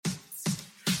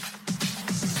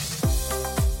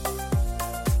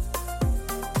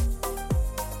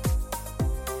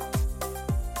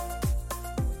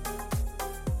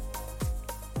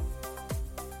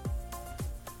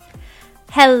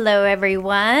Hello,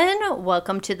 everyone.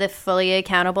 Welcome to the Fully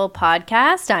Accountable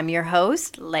podcast. I'm your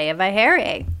host,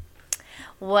 Leia.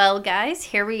 Well, guys,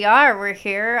 here we are. We're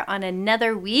here on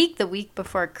another week, the week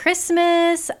before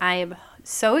Christmas. I am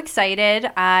so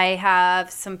excited. I have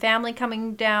some family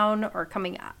coming down for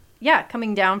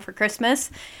Christmas.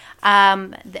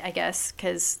 I guess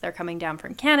because they're coming down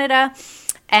from Canada.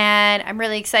 And I'm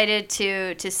really excited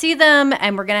to see them.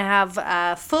 And we're going to have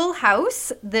a full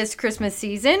house this Christmas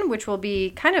season, which will be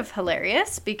kind of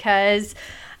hilarious because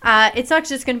it's not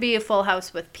just going to be a full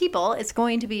house with people. It's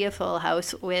going to be a full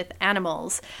house with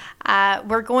animals.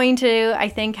 We're going to, I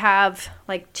think, have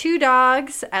like 2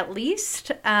 dogs at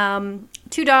least. 2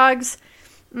 dogs,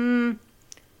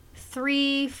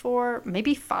 3, 4,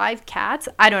 maybe 5 cats.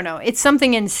 I don't know. It's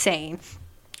something insane.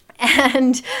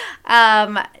 And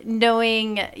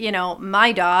knowing,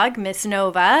 my dog, Miss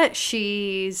Nova,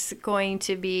 she's going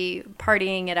to be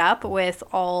partying it up with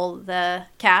all the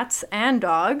cats and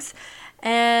dogs.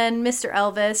 And Mr.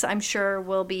 Elvis, I'm sure,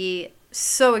 will be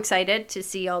so excited to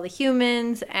see all the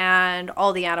humans and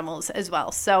all the animals as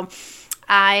well. So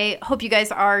I hope you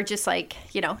guys are just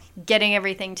getting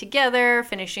everything together,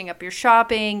 finishing up your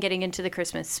shopping, getting into the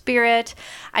Christmas spirit.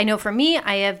 I know for me,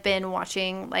 I have been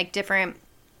watching different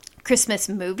Christmas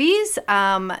movies,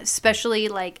 especially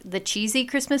the cheesy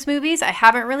Christmas movies. I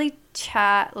haven't really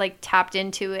tapped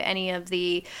into any of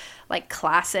the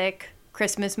classic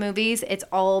Christmas movies. It's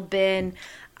all been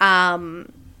the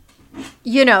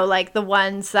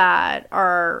ones that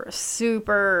are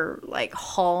super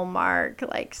Hallmark,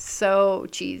 so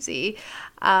cheesy.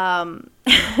 And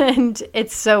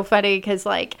it's so funny because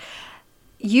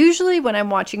usually when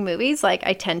I'm watching movies,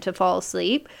 I tend to fall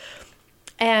asleep.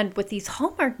 And with these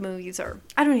Hallmark movies, or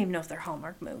I don't even know if they're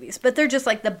Hallmark movies, but they're just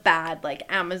the bad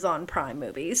Amazon Prime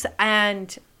movies.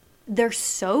 And they're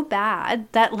so bad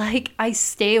that I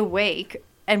stay awake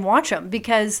and watch them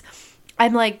because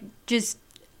I'm just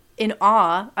in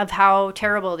awe of how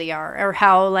terrible they are, or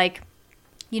how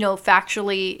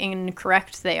factually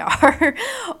incorrect they are.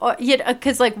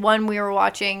 Because one we were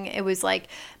watching, it was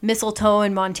mistletoe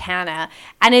in Montana,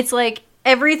 and it's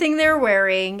everything they're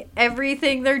wearing,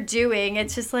 everything they're doing,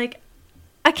 it's just a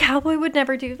cowboy would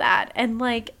never do that. And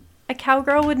a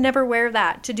cowgirl would never wear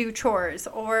that to do chores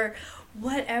or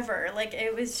whatever.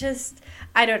 It was just,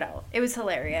 I don't know. It was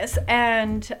hilarious.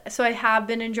 And so I have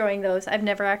been enjoying those. I've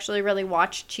never actually really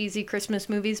watched cheesy Christmas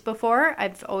movies before.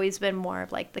 I've always been more of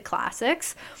the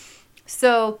classics.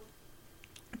 So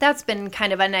that's been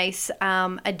kind of a nice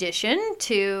addition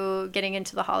to getting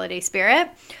into the holiday spirit.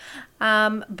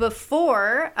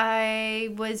 Before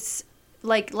I was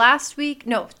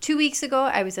 2 weeks ago,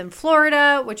 I was in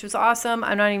Florida, which was awesome.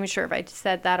 I'm not even sure if I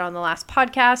said that on the last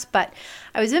podcast, but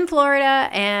I was in Florida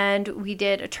and we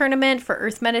did a tournament for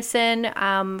Earth Medicine,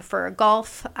 for a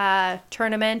golf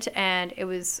tournament, and it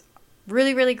was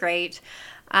really, really great.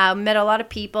 Met a lot of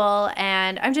people,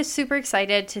 and I'm just super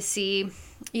excited to see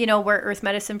where Earth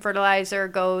Medicine Fertilizer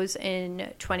goes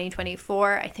in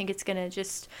 2024. I think it's going to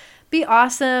just be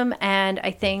awesome, and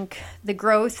I think the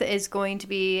growth is going to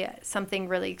be something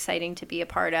really exciting to be a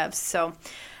part of. So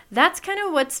that's kind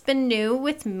of what's been new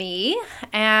with me.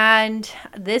 And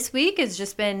this week has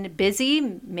just been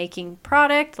busy making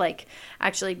product,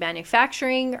 actually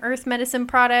manufacturing Earth Medicine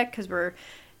product, because we're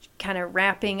kind of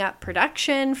wrapping up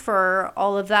production for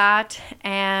all of that,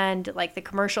 and the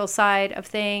commercial side of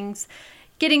things,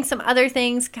 getting some other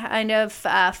things kind of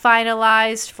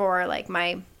finalized for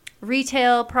my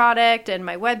retail product and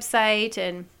my website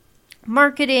and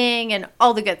marketing and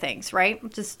all the good things, right?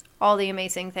 Just all the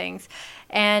amazing things.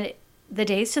 And the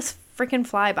days just freaking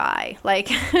fly by.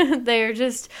 They're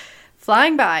just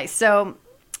flying by. So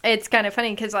it's kind of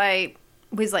funny because I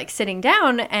was sitting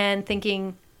down and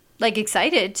thinking,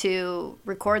 excited to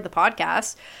record the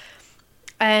podcast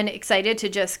and excited to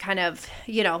just kind of,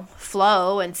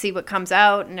 flow and see what comes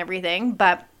out and everything.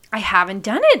 But I haven't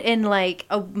done it in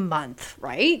a month,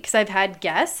 right? Because I've had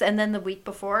guests, and then the week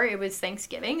before it was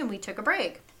Thanksgiving and we took a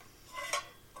break.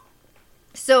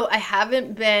 So I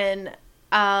haven't been,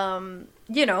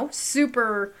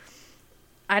 super,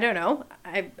 I don't know,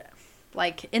 I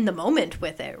in the moment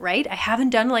with it, right? I haven't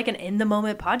done an in the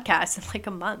moment podcast in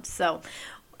a month. So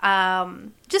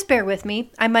just bear with me.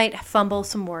 I might fumble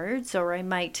some words, or I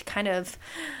might kind of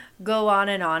go on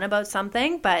and on about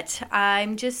something, but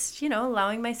I'm just,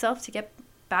 allowing myself to get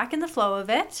back in the flow of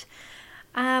it.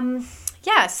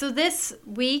 So this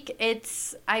week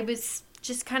I was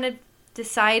just kind of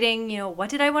deciding, what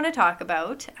did I want to talk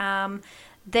about?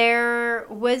 There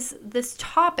was this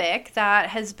topic that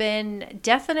has been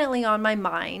definitely on my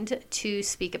mind to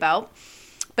speak about,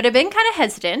 but I've been kind of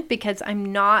hesitant because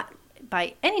I'm not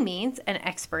by any means an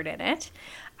expert in it.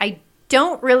 I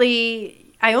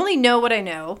only know what I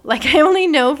know. Like, I only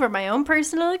know from my own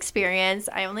personal experience.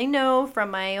 I only know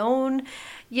from my own,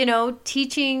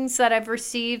 teachings that I've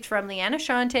received from Liana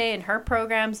Shanti and her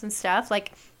programs and stuff.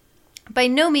 Like, by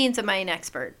no means am I an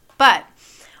expert. But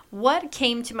what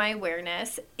came to my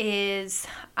awareness is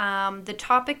the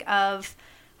topic of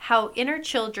how inner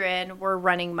children were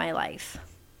running my life.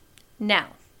 Now,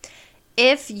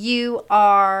 if you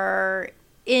are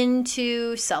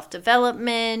into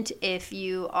self-development, if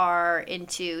you are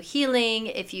into healing,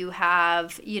 if you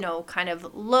have, kind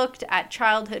of looked at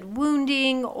childhood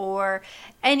wounding or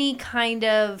any kind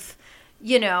of,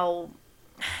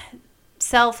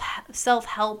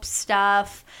 self-help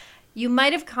stuff, you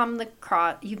might have come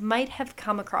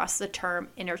across the term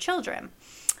inner children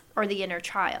or the inner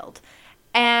child.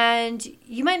 And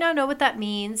you might not know what that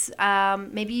means.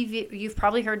 Maybe you've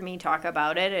probably heard me talk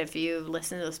about it. If you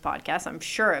listen to this podcast, I'm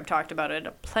sure I've talked about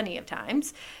it plenty of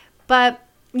times. But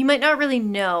you might not really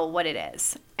know what it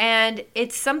is. And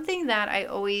it's something that I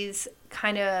always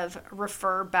kind of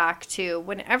refer back to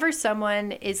whenever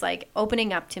someone is like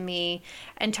opening up to me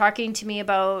and talking to me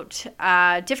about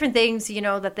different things,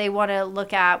 that they want to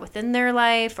look at within their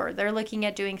life, or they're looking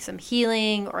at doing some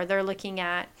healing, or they're looking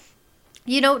at,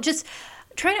 just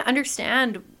trying to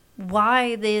understand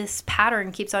why this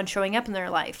pattern keeps on showing up in their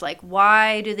life. Like,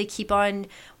 why does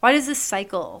this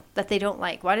cycle that they don't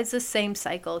like, why does this same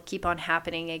cycle keep on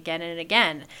happening again and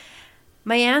again?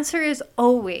 My answer is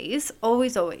always,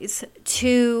 always, always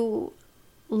to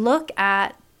look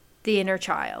at the inner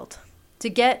child, to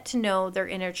get to know their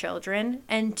inner children,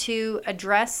 and to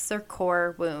address their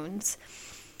core wounds.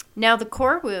 Now, the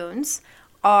core wounds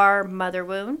are mother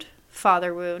wound,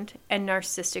 father wound, and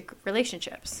narcissistic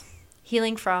relationships.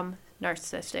 Healing from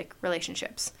narcissistic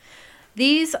relationships.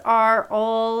 These are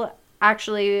all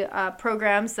actually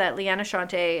programs that Liana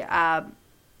Shanti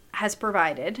has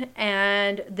provided,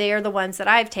 and they are the ones that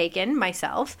I've taken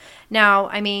myself. Now,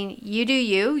 I mean, you do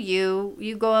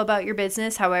you go about your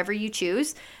business however you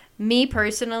choose. Me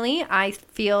personally, I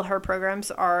feel her programs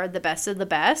are the best of the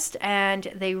best,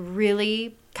 and they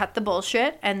really cut the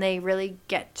bullshit, and they really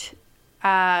get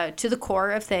to the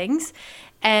core of things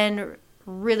and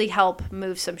really help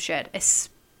move some shit,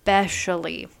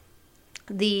 especially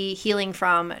the healing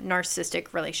from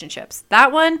narcissistic relationships.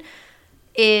 That one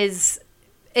is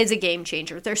a game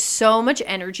changer. There's so much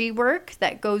energy work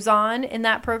that goes on in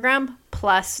that program.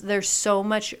 Plus, there's so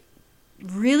much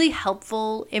really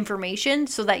helpful information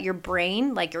so that your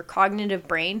brain, like your cognitive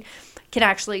brain, can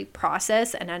actually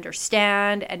process and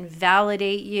understand and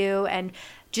validate you and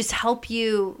just help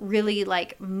you really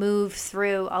like move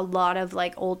through a lot of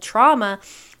like old trauma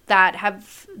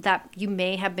that you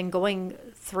may have been going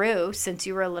through since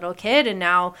you were a little kid, and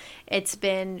now it's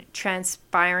been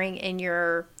transpiring in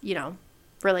your,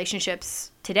 relationships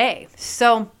today.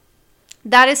 So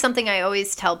that is something I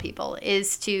always tell people,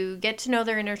 is to get to know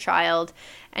their inner child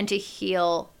and to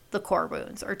heal the core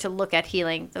wounds, or to look at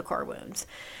healing the core wounds.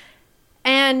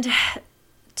 And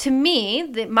to me,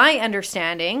 my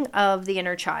understanding of the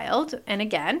inner child, and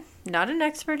again, not an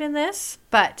expert in this,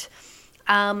 but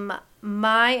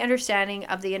my understanding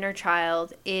of the inner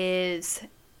child is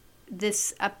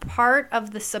a part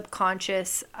of the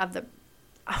subconscious of the,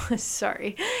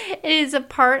 it is a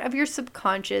part of your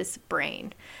subconscious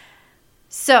brain.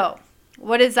 So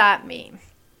what does that mean?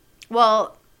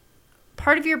 Well,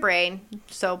 part of your brain,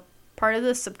 so part of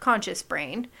the subconscious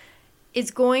brain,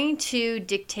 is going to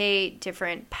dictate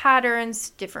different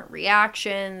patterns, different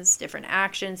reactions, different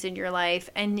actions in your life,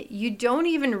 and you don't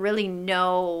even really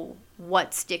know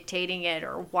what's dictating it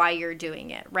or why you're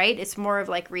doing it, right? It's more of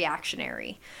like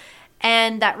reactionary.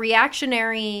 And that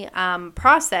reactionary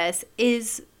process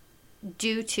is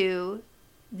due to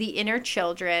the inner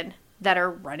children that are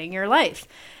running your life.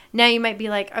 Now you might be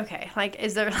like, okay, like,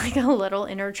 is there like a little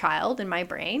inner child in my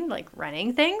brain, like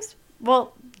running things?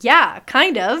 Well, yeah,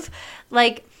 kind of.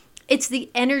 Like, it's the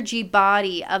energy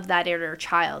body of that inner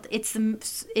child. It's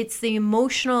the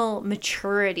emotional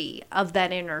maturity of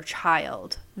that inner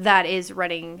child that is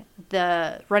running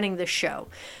the show.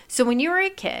 So when you were a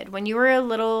kid, when you were a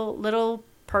little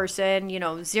person,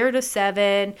 0 to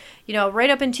 7, right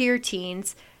up into your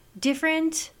teens,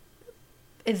 different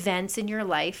events in your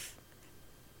life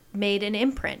made an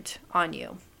imprint on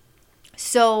you.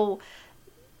 So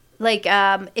like,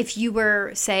 if you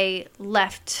were, say,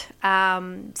 left,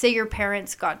 say your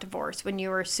parents got divorced when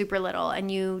you were super little, and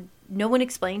you no one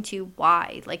explained to you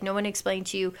why. Like, no one explained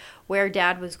to you where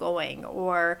dad was going,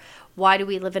 or why do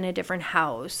we live in a different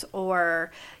house,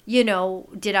 or,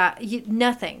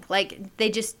 nothing. Like, they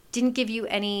just didn't give you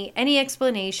any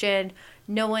explanation.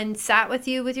 No one sat with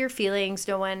you with your feelings.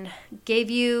 No one gave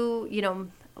you,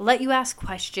 let you ask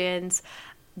questions.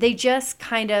 They just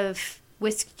kind of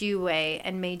whisked you away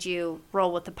and made you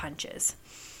roll with the punches.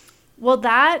 Well,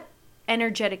 that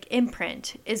energetic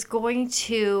imprint is going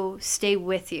to stay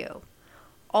with you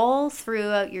all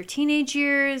throughout your teenage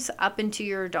years up into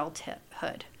your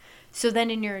adulthood. So then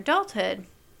in your adulthood,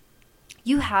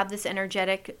 you have this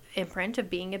energetic imprint of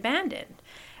being abandoned.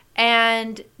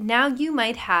 And now you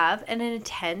might have an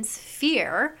intense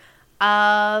fear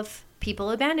of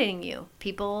people abandoning you,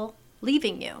 people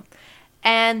leaving you.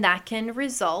 And that can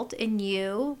result in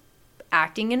you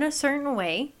acting in a certain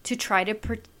way to try to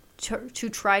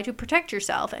protect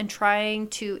yourself and trying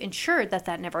to ensure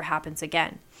that never happens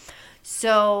again.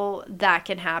 So that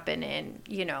can happen in,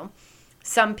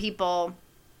 some people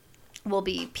will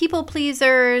be people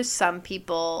pleasers. Some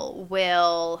people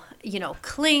will,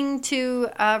 cling to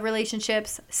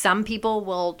relationships. Some people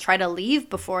will try to leave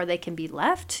before they can be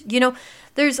left.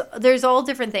 There's all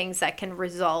different things that can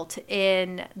result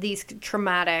in these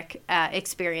traumatic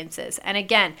experiences. And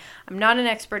again, I'm not an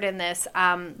expert in this.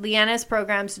 Liana's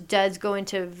programs does go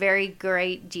into very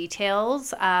great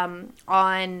details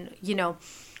on,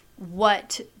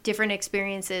 what different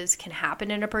experiences can happen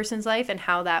in a person's life and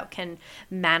how that can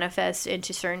manifest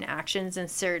into certain actions and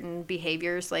certain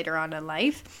behaviors later on in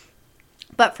life.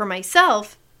 But for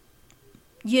myself,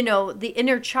 the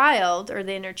inner child or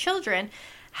the inner children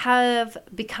have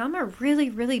become a really,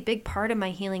 really big part of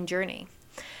my healing journey.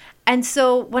 And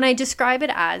so when I describe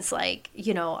it as like,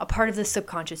 a part of the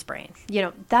subconscious brain,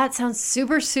 that sounds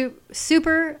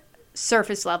super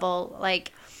surface level,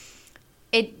 like,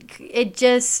 it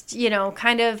just,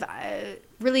 kind of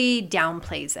really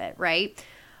downplays it, right?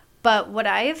 But what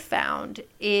I have found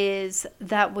is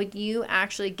that when you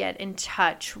actually get in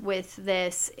touch with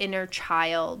this inner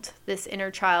child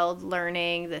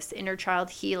learning, this inner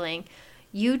child healing,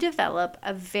 you develop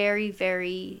a very,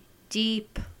 very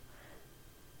deep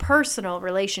personal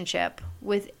relationship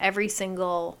with every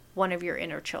single one of your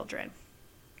inner children.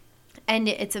 And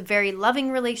it's a very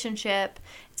loving relationship.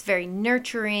 It's very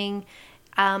nurturing.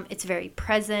 It's very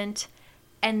present,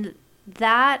 and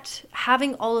that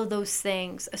having all of those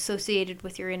things associated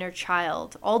with your inner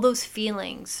child, all those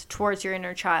feelings towards your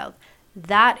inner child,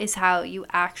 that is how you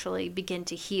actually begin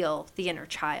to heal the inner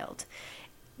child,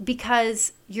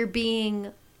 because you're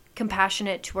being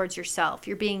compassionate towards yourself.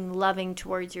 You're being loving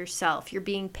towards yourself. You're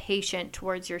being patient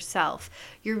towards yourself.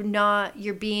 You're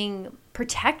being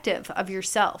protective of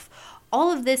yourself. All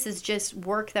of this is just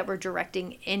work that we're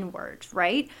directing inward,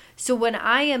 right? So when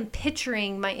I am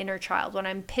picturing my inner child, when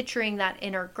I'm picturing that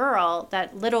inner girl,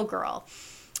 that little girl,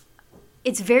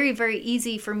 it's very, very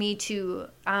easy for me to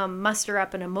muster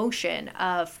up an emotion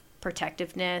of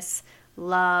protectiveness,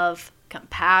 love,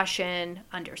 compassion,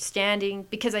 understanding,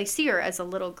 because I see her as a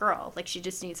little girl, like she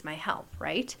just needs my help,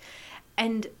 right?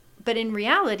 But in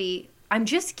reality, I'm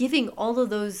just giving all of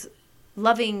those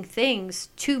loving things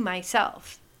to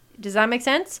myself. Does that make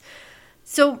sense?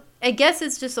 So I guess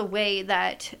it's just a way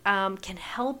that can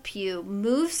help you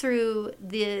move through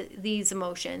these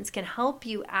emotions, can help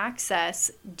you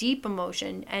access deep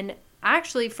emotion, and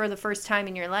actually for the first time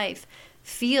in your life,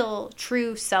 feel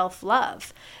true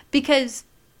self-love. Because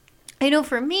I know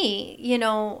for me,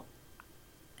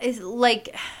 it's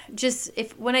like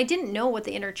when I didn't know what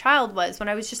the inner child was, when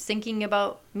I was just thinking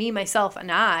about me, myself,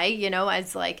 and I,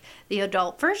 as like the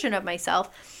adult version of myself,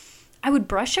 I would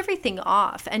brush everything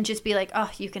off and just be like,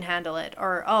 oh, you can handle it.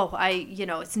 Or, oh,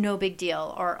 it's no big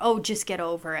deal. Or, oh, just get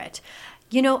over it.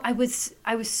 I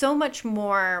was so much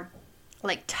more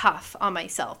like tough on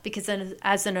myself, because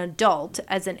as an adult,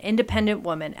 as an independent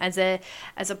woman, as a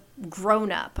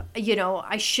grown up,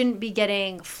 I shouldn't be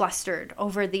getting flustered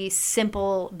over these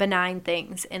simple, benign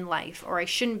things in life, or I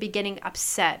shouldn't be getting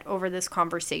upset over this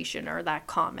conversation or that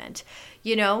comment.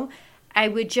 I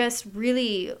would just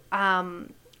really,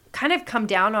 kind of come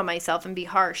down on myself and be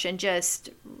harsh and just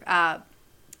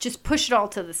push it all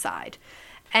to the side.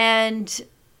 And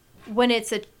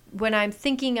when I'm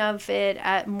thinking of it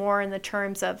at more in the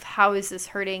terms of how is this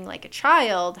hurting like a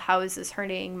child, how is this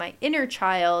hurting my inner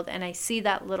child, and I see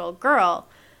that little girl,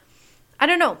 I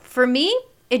don't know. For me,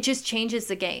 it just changes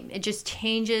the game. It just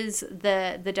changes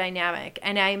the dynamic,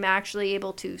 and I'm actually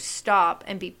able to stop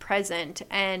and be present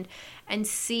and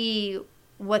see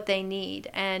what they need,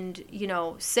 and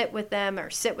sit with them or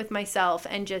sit with myself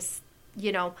and just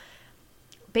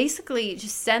basically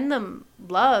just send them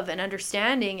love and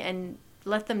understanding and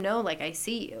let them know, like, I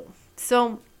see you.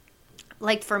 So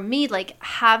like for me, like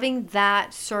having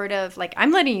that sort of like,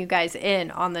 I'm letting you guys in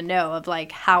on the know of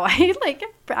like how I like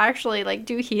actually like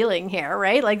do healing here,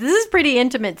 right? Like this is pretty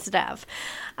intimate stuff.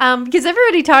 Because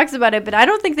everybody talks about it, but I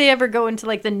don't think they ever go into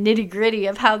like the nitty gritty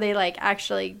of how they like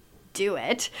actually do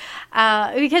it.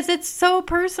 Because it's so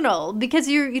personal, because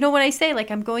you know, when I say like,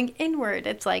 I'm going inward,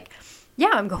 it's like, yeah,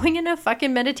 I'm going in a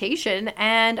fucking meditation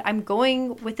and I'm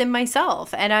going within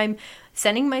myself and I'm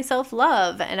sending myself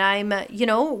love and I'm, you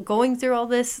know, going through all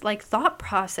this like thought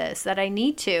process that I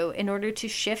need to in order to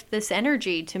shift this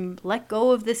energy, to let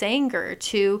go of this anger,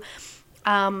 to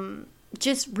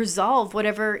just resolve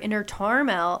whatever inner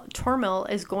turmoil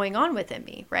is going on within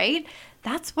me, right?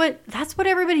 That's what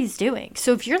everybody's doing.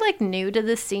 So if you're like new to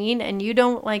this scene and you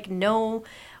don't like know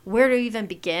where to even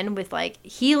begin with like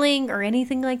healing or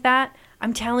anything like that,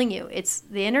 I'm telling you, it's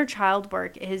the inner child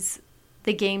work is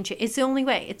the game changer. It's the only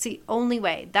way. It's the only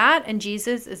way. That and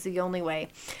Jesus is the only way.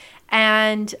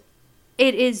 And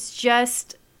it is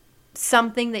just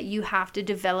something that you have to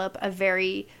develop a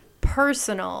very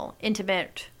personal,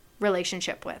 intimate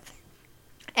relationship with.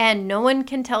 And no one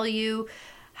can tell you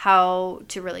how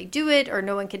to really do it, or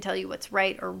no one can tell you what's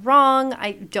right or wrong.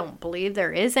 I don't believe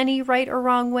there is any right or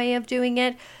wrong way of doing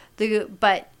it.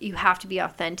 But you have to be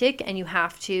authentic and you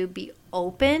have to be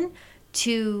open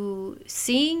to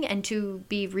seeing and to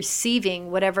be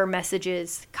receiving whatever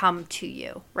messages come to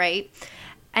you, right?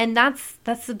 And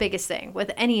that's the biggest thing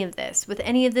with any of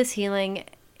this healing.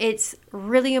 It's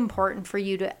really important for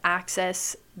you to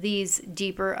access these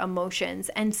deeper emotions.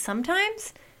 And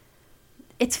sometimes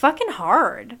it's fucking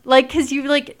hard. Like, cause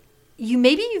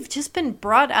you've just been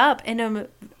brought up in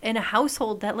a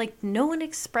household that like no one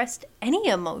expressed any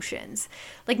emotions.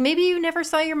 Like maybe you never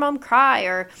saw your mom cry,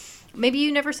 or maybe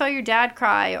you never saw your dad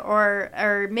cry,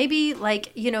 or maybe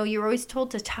like, you know, you're always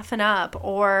told to toughen up,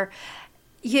 or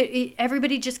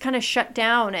everybody just kind of shut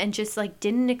down and just like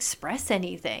didn't express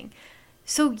anything.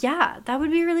 So yeah, that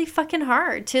would be really fucking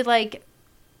hard to like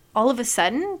all of a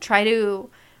sudden try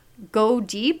to go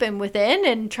deep and within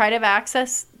and try to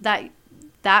access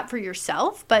that for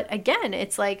yourself. But again,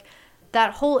 it's like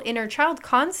that whole inner child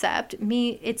concept,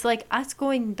 it's like us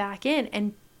going back in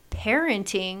and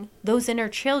parenting those inner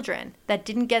children that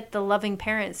didn't get the loving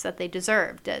parents that they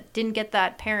deserved, that didn't get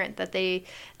that parent that they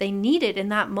needed in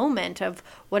that moment of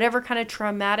whatever kind of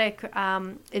traumatic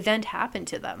event happened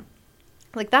to them.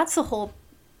 Like that's the whole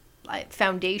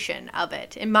foundation of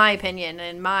it, in my opinion,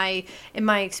 in my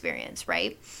experience,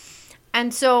 right?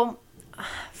 And so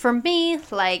for me,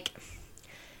 like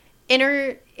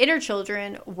inner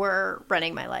children were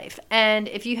running my life. And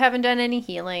if you haven't done any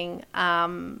healing,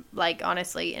 like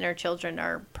honestly, inner children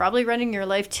are probably running your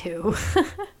life too.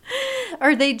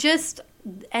 Or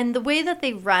and the way that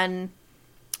they run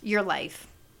your life,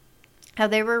 how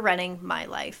they were running my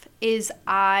life, is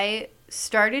I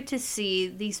started to see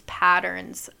these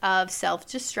patterns of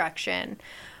self-destruction,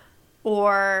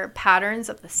 or patterns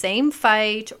of the same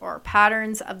fight, or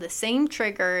patterns of the same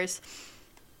triggers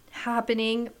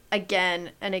happening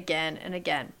again and again and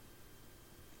again.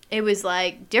 It was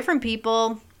like different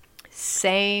people,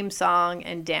 same song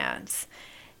and dance.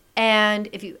 And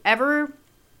if you ever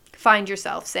find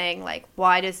yourself saying like,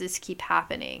 why does this keep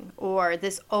happening? Or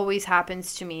this always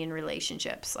happens to me in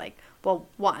relationships. Like, well,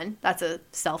 one, that's a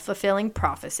self-fulfilling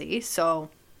prophecy. So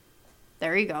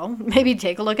there you go. Maybe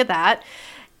take a look at that.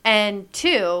 And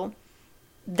two,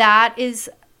 that is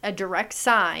a direct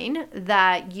sign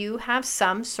that you have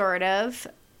some sort of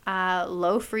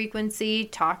low frequency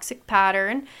toxic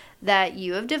pattern that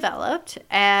you have developed,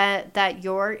 and that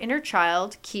your inner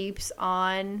child keeps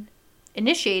on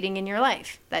initiating in your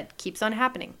life, that keeps on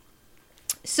happening.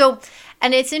 So,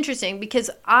 and it's interesting because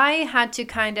I had to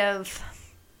kind of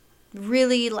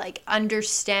really like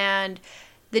understand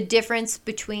the difference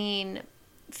between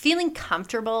feeling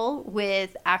comfortable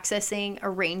with accessing a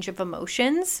range of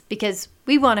emotions, because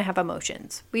we want to have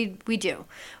emotions. We do.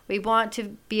 We want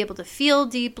to be able to feel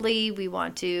deeply. We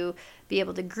want to be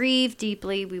able to grieve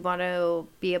deeply. We want to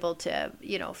be able to,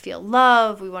 you know, feel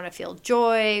love. We want to feel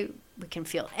joy. We can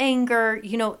feel anger.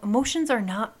 You know, emotions are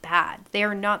not bad. They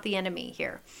are not the enemy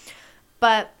here.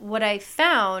 But what I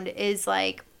found is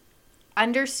like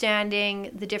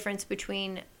understanding the difference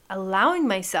between allowing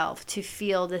myself to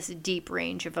feel this deep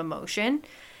range of emotion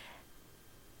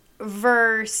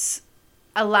versus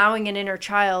allowing an inner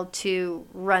child to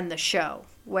run the show,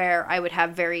 where I would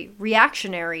have very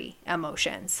reactionary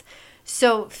emotions.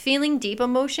 So feeling deep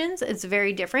emotions is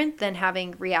very different than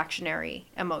having reactionary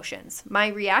emotions. My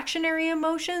reactionary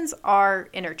emotions are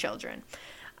inner children.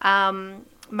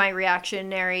 my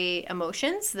reactionary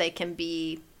emotions. They can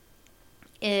be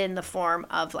in the form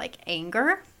of like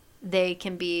anger. They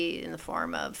can be in the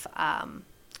form of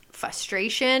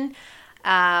frustration,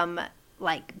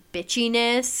 like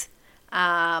bitchiness,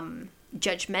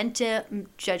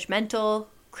 judgmental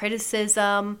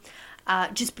criticism,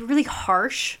 just really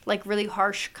harsh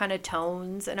kind of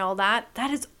tones and all that.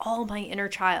 That is all my inner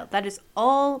child. That is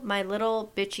all my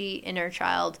little bitchy inner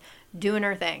child doing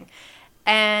her thing.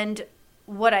 And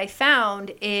what I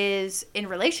found is in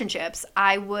relationships,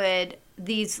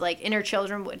 these like inner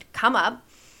children would come up.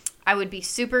 I would be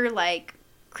super like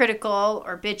critical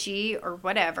or bitchy or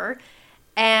whatever.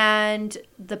 And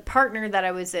the partner that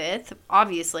I was with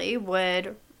obviously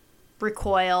would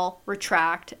recoil,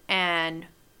 retract, and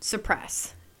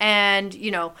suppress. And,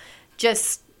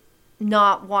 just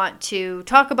not want to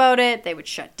talk about it. They would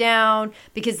shut down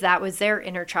because that was their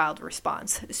inner child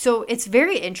response. So it's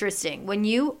very interesting when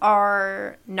you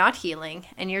are not healing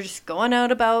and you're just going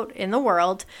out about in the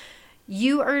world,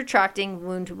 you are attracting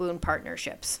wound-to-wound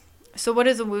partnerships. So what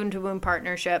is a wound-to-wound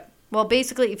partnership? Well,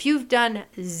 basically, if you've done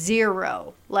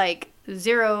zero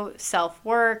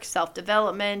self-work,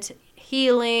 self-development,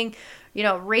 healing,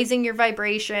 raising your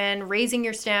vibration, raising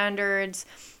your standards,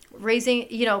 raising,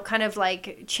 kind of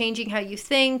like changing how you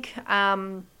think.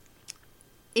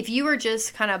 If you are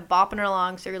just kind of bopping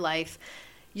along through life,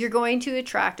 you're going to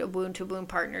attract a wound-to-wound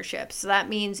partnership. So that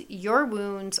means your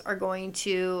wounds are going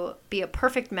to be a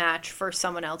perfect match for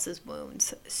someone else's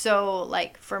wounds. So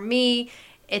like for me,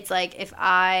 it's like if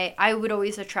I would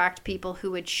always attract people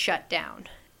who would shut down,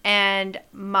 and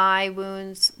my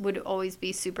wounds would always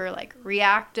be super like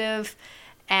reactive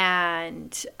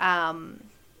and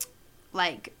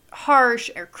like harsh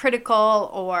or critical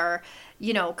or,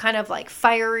 kind of like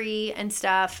fiery and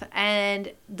stuff.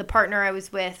 And the partner I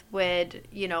was with would,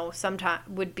 sometimes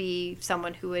would be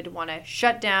someone who would want to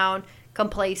shut down,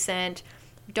 complacent,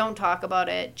 don't talk about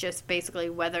it, just basically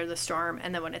weather the storm.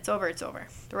 And then when it's over,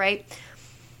 right?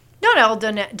 Not all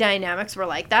dynamics were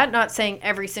like that. Not saying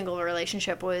every single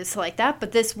relationship was like that,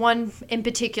 but this one in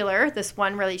particular, this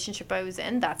one relationship I was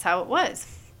in, that's how it was.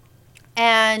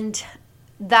 And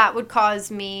that would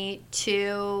cause me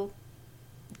to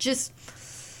just,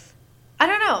 I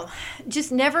don't know,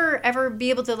 just never ever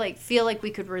be able to like feel like we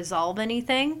could resolve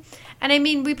anything. And I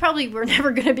mean, we probably were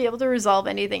never going to be able to resolve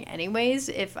anything anyways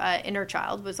if inner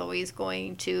child was always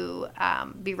going to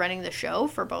be running the show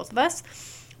for both of us.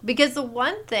 Because the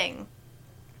one thing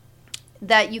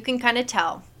that you can kind of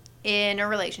tell in a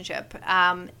relationship,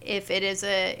 if it is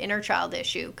an inner child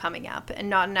issue coming up and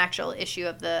not an actual issue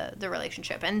of the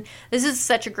relationship. And this is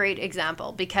such a great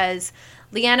example because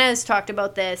Liana has talked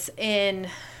about this in,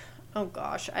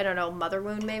 mother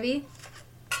wound maybe.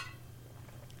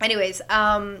 Anyways,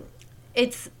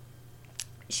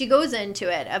 she goes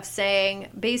into it of saying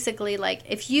basically like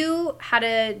if you had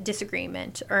a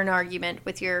disagreement or an argument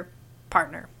with your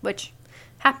partner, which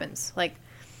happens, like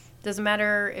doesn't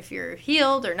matter if you're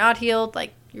healed or not healed,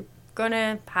 like you're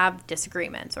gonna have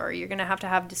disagreements or you're gonna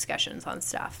have discussions on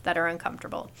stuff that are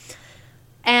uncomfortable.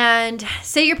 And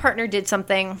say your partner did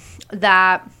something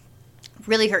that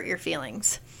really hurt your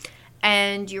feelings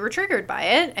and you were triggered by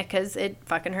it because it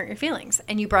fucking hurt your feelings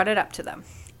and you brought it up to them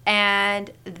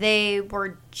and they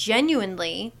were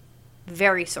genuinely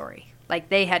very sorry. Like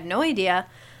they had no idea.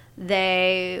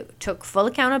 They took full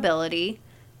accountability.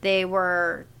 They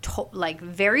were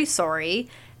very sorry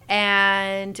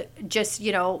and just,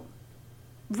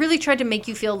 really tried to make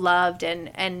you feel loved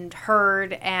and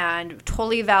heard and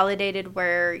totally validated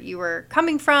where you were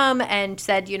coming from and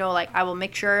said, I will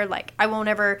make sure I won't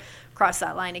ever cross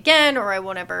that line again or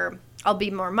I'll be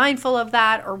more mindful of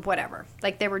that or whatever.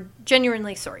 Like they were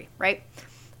genuinely sorry, right?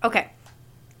 Okay.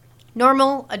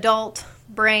 Normal, adult,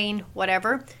 brain,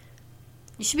 whatever.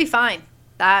 You should be fine.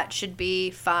 That should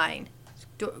be fine.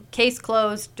 Case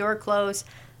closed, door closed.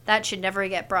 That should never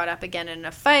get brought up again in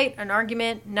a fight, an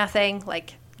argument, nothing.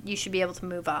 Like, you should be able to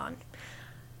move on.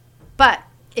 But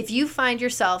if you find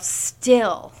yourself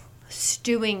still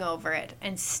stewing over it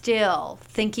and still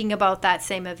thinking about that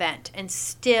same event and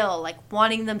still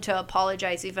wanting them to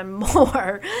apologize even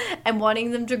more and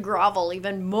wanting them to grovel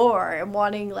even more and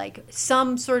wanting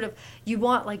some sort of, you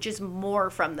want just more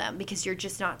from them because you're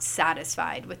just not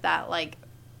satisfied with that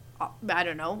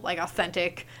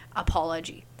authentic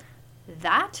apology.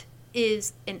 That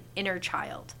is an inner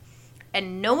child.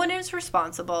 And no one is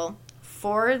responsible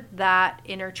for that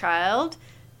inner child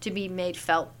to be made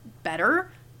felt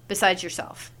better besides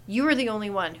yourself. You are the only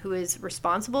one who is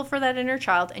responsible for that inner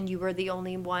child, and you are the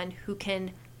only one who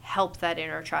can help that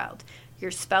inner child.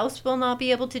 Your spouse will not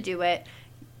be able to do it.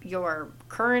 your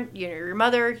current, your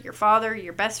mother, your father,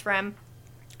 your best friend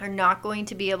are not going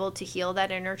to be able to heal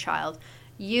that inner child.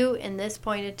 You, in this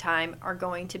point in time, are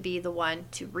going to be the one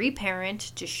to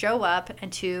reparent, to show up,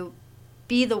 and to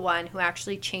be the one who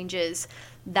actually changes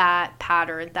that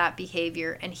pattern, that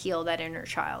behavior, and heal that inner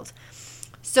child.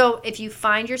 So if you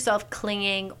find yourself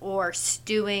clinging or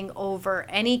stewing over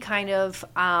any kind of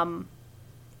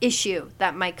issue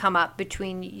that might come up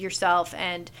between yourself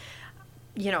and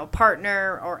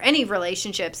partner or any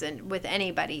relationships and with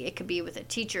anybody, it could be with a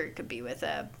teacher, it could be with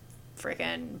a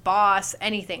freaking boss,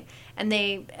 anything, and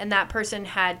that person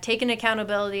had taken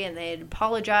accountability and they had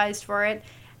apologized for it.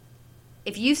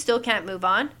 If you still can't move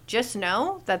on, just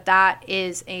know that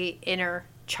is a inner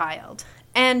child.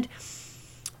 And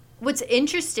what's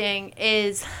interesting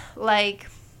is, like,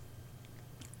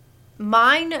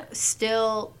 mine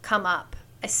still come up,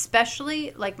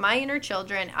 especially like my inner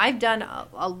children. I've done a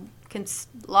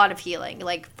lot of healing,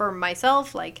 like for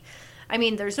myself. Like, I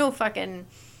mean, there's no fucking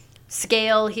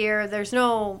scale here. There's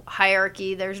no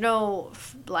hierarchy. There's no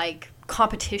like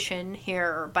competition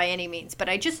here by any means. But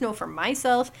I just know for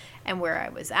myself and where I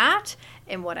was at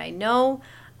and what I know,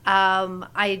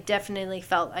 I definitely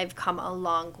felt I've come a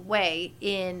long way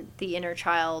in the inner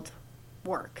child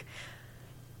work.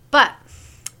 But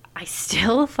I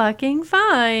still fucking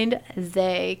find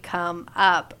they come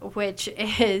up, which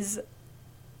is,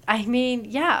 I mean,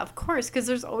 yeah, of course, because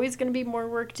there's always going to be more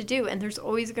work to do, and there's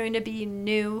always going to be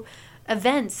new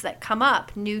events that come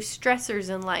up, new stressors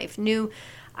in life, new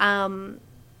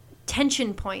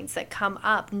tension points that come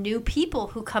up, new people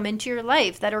who come into your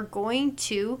life that are going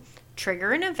to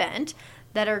trigger an event,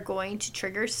 that are going to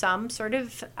trigger some sort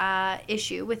of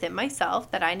issue within myself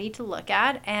that I need to look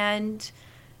at and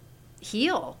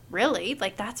heal, really.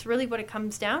 Like, that's really what it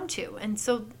comes down to. And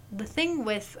so the thing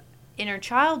with inner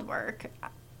child work,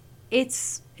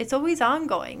 it's always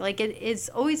ongoing. Like, it is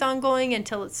always ongoing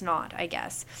until it's not, I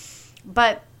guess.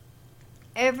 But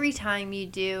every time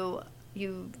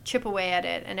you chip away at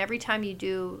it, and every time you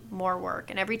do more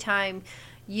work, and every time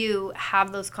you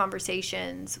have those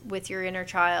conversations with your inner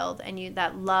child, and you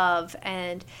that love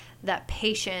and that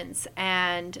patience,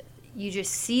 and you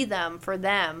just see them for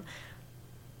them,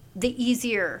 the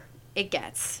easier it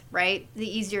gets, right? The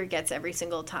easier it gets every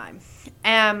single time.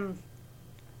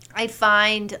 I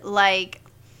find, like,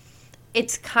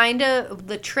 it's kind of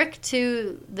the trick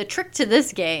to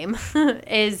this game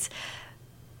is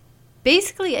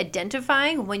basically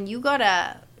identifying when you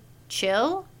gotta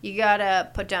chill, you gotta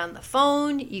put down the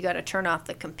phone, you gotta turn off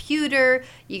the computer,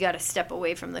 you gotta step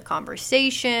away from the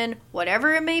conversation,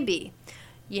 whatever it may be.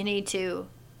 You need to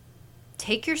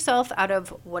take yourself out of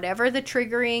whatever the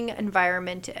triggering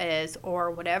environment is,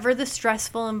 or whatever the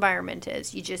stressful environment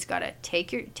is. You just gotta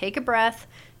take a breath,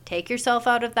 take yourself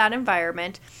out of that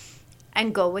environment,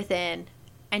 and go within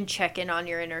and check in on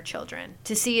your inner children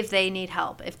to see if they need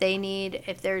help, if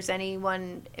there's any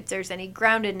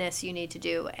groundedness you need to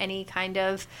do, any kind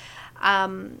of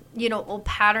old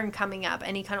pattern coming up,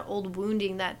 any kind of old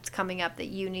wounding that's coming up that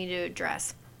you need to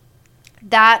address.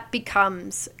 That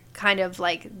becomes kind of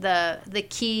like the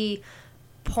key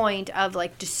point of,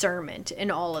 like, discernment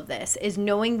in all of this, is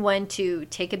knowing when to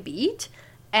take a beat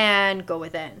and go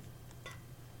within.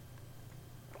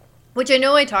 Which I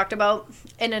know I talked about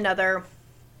in another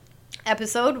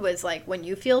episode, was like, when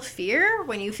you feel fear,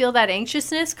 when you feel that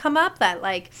anxiousness come up, that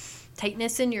like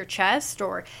tightness in your chest,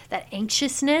 or that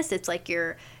anxiousness, it's like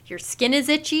your skin is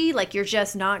itchy, like you're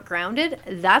just not grounded,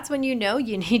 that's when you know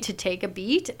you need to take a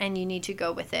beat and you need to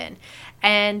go within.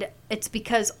 And it's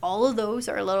because all of those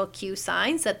are little cue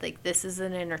signs that, like, this is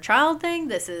an inner child thing,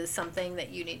 this is something that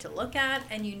you need to look at,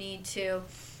 and you need to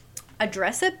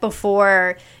address it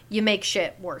before you make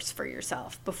shit worse for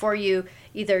yourself, before you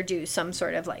either do some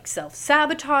sort of like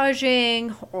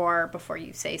self-sabotaging, or before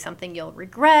you say something you'll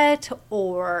regret,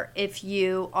 or if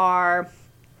you are,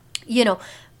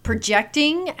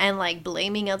 projecting and like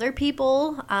blaming other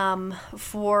people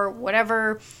for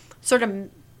whatever sort of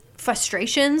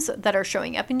frustrations that are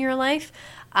showing up in your life.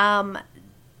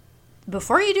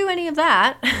 Before you do any of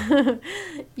that,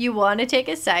 you want to take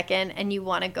a second and you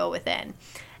want to go within.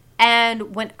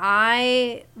 And when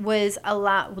I was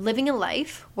living a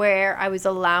life where I was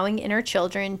allowing inner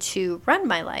children to run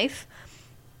my life,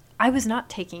 I was not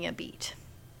taking a beat.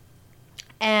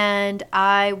 And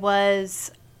I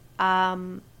was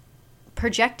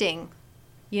projecting,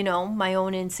 my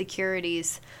own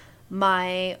insecurities,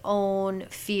 my own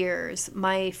fears,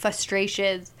 my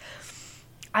frustrations.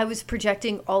 I was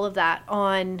projecting all of that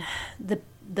on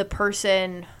the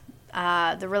person,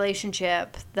 the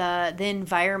relationship, the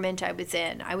environment I was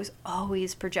in. I was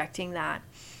always projecting that.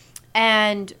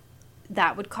 And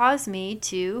that would cause me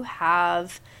to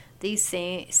have these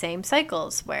same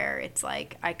cycles where it's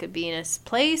like I could be in a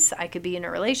place, I could be in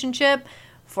a relationship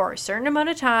for a certain amount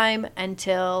of time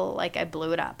until like I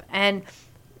blew it up. And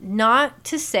not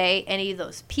to say any of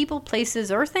those people,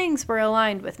 places, or things were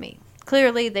aligned with me.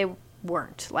 Clearly they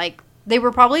weren't. Like, they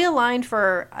were probably aligned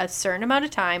for a certain amount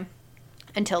of time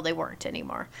until they weren't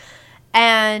anymore.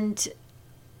 And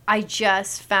I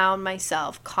just found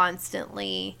myself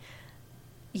constantly,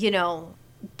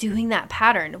 doing that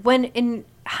pattern. When in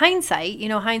hindsight,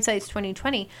 hindsight's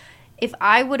 2020, if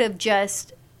I would have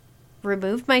just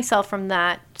removed myself from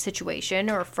that situation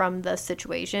or from the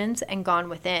situations and gone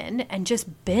within and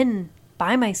just been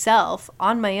by myself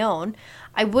on my own,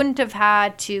 I wouldn't have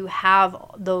had to have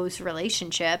those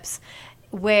relationships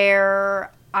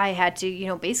where I had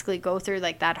to, basically go through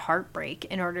like that heartbreak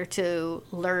in order to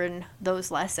learn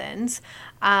those lessons,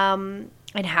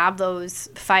 and have those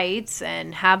fights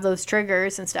and have those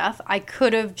triggers and stuff. I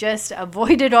could have just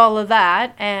avoided all of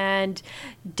that and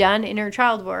done inner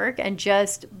child work and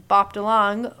just bopped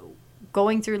along,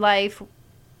 going through life,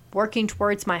 working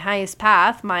towards my highest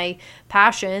path, my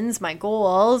passions, my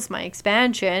goals, my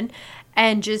expansion,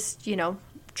 and just,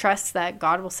 trust that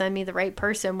God will send me the right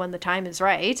person when the time is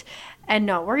right and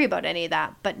not worry about any of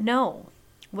that. But no,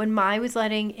 when I was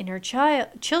letting inner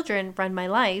children run my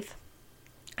life,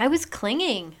 I was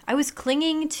clinging. I was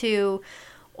clinging to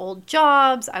old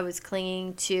jobs. I was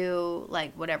clinging to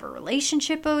like whatever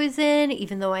relationship I was in,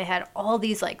 even though I had all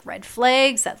these like red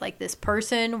flags that like this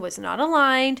person was not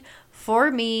aligned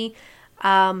for me,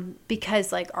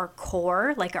 because like our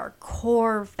core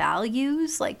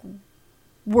values, like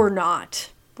we're not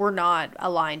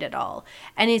aligned at all.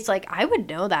 And it's like, I would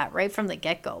know that right from the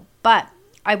get-go, but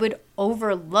I would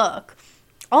overlook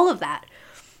all of that.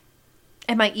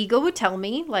 And my ego would tell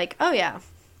me like, oh yeah,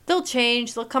 they'll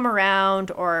change, they'll come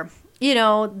around, or,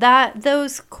 that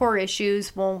those core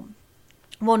issues won't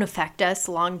affect us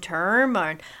long term,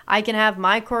 or I can have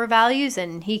my core values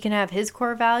and he can have his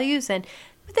core values, and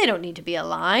they don't need to be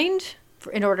aligned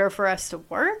in order for us to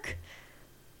work.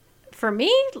 For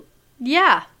me,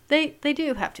 yeah, they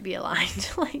do have to be aligned.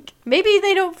 Like, maybe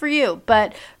they don't for you,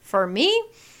 but for me,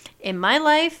 in my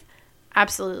life,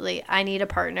 absolutely, I need a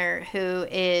partner who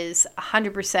is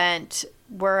 100%,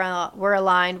 we're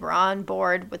aligned, we're on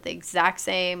board with the exact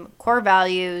same core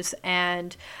values,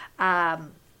 and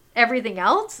everything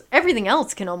else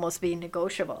can almost be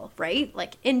negotiable, right?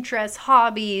 Like interests,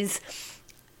 hobbies,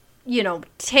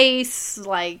 tastes,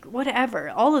 like whatever.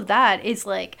 All of that is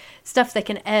like stuff that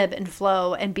can ebb and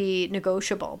flow and be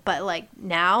negotiable. But like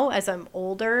now, as I'm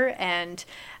older and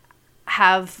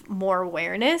have more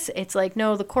awareness, it's like,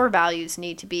 no, the core values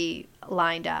need to be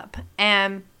lined up.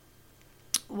 And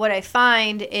what I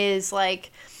find is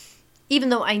like, even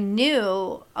though I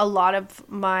knew a lot of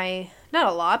my, not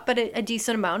a lot, but a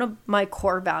decent amount of my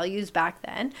core values back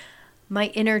then, my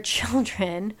inner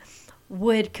children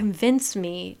would convince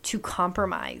me to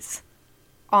compromise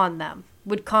on them,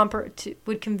 would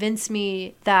convince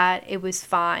me that it was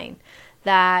fine,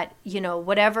 that,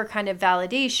 whatever kind of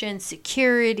validation,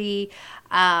 security,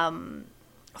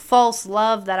 false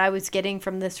love that I was getting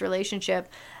from this relationship,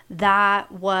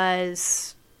 that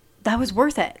was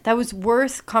worth it. That was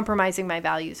worth compromising my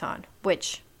values on,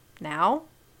 which now,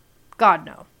 God,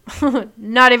 no,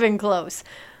 not even close.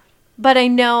 But I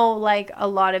know like a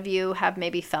lot of you have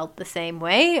maybe felt the same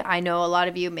way. I know a lot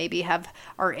of you maybe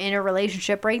are in a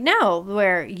relationship right now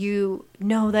where you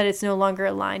know that it's no longer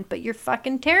aligned, but you're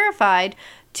fucking terrified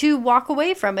to walk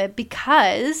away from it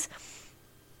because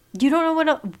you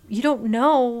don't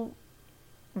know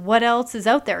what else is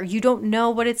out there. You don't know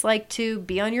what it's like to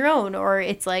be on your own, or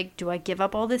it's like, do I give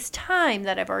up all this time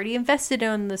that I've already invested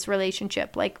in this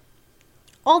relationship? Like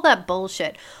all that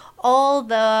bullshit. All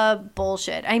the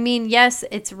bullshit. I mean, yes,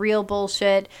 it's real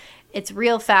bullshit. It's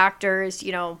real factors,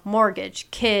 mortgage,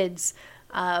 kids,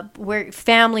 where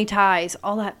family ties,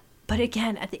 all that. But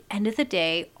again, at the end of the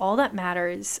day, all that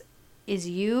matters is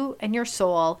you and your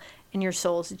soul and your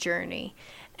soul's journey.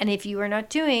 And if you are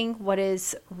not doing what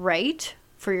is right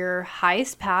for your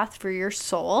highest path for your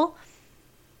soul,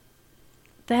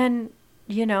 then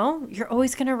you're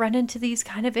always going to run into these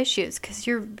kind of issues because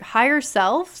your higher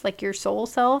self, like your soul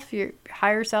self, your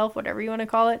higher self, whatever you want to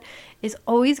call it, is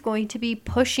always going to be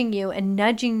pushing you and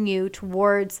nudging you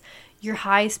towards your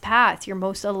highest path, your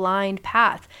most aligned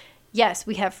path. Yes,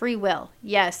 we have free will.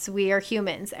 Yes, we are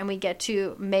humans and we get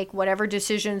to make whatever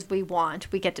decisions we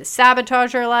want. We get to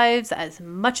sabotage our lives as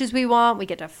much as we want. We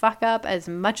get to fuck up as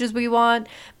much as we want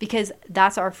because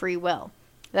that's our free will.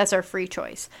 That's our free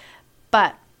choice.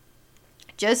 But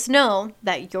just know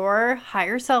that your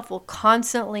higher self will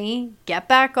constantly get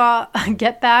back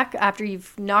after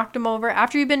you've knocked them over,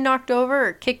 after you've been knocked over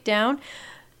or kicked down.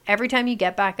 Every time you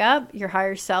get back up, your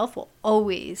higher self will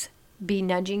always be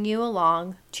nudging you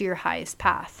along to your highest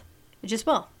path. It just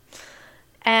will.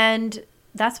 And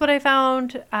that's what I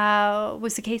found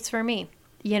was the case for me.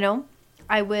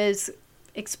 I was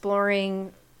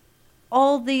exploring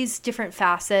all these different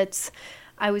facets.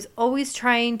 I was always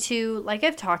trying to, like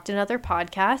I've talked in other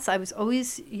podcasts, I was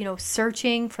always,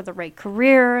 searching for the right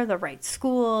career, the right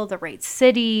school, the right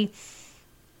city,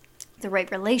 the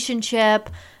right relationship,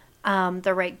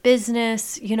 the right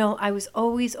business. I was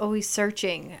always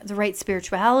searching the right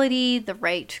spirituality, the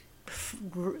right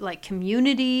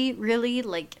community, really.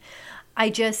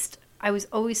 I was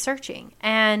always searching.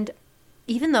 And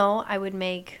even though I would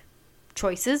make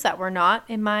choices that were not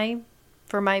in my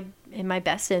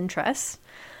best interests,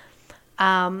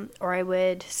 or I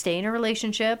would stay in a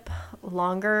relationship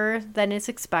longer than its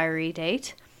expiry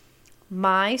date,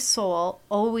 my soul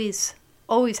always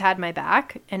had my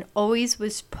back and always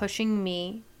was pushing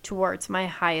me towards my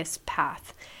highest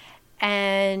path.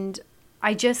 And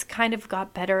I just kind of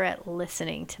got better at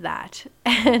listening to that.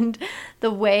 And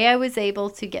the way I was able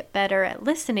to get better at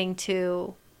listening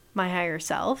to my higher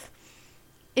self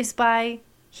is by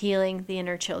healing the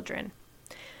inner children.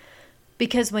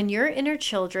 Because when your inner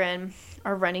children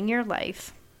are running your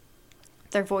life,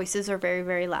 their voices are very,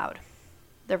 very loud.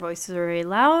 Their voices are very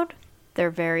loud. They're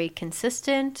very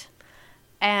consistent.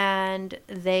 And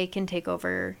they can take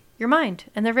over your mind.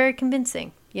 And they're very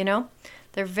convincing,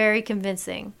 They're very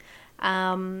convincing.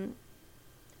 And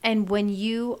when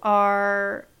you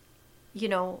are,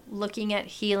 looking at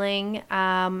healing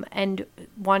and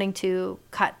wanting to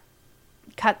cut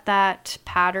that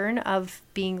pattern of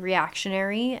being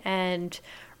reactionary and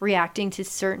reacting to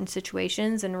certain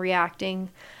situations and reacting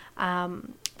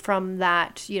from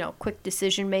that, quick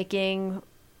decision making,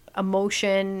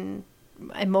 emotional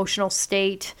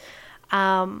state,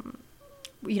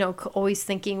 always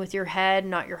thinking with your head,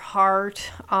 not your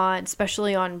heart,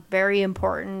 especially on very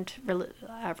important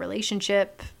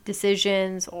relationship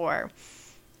decisions or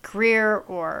career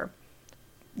or,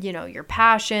 your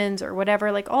passions or whatever.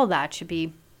 All that should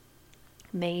be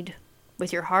made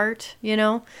with your heart.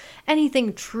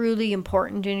 Anything truly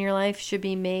important in your life should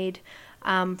be made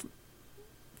from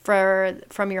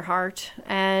your heart.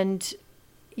 And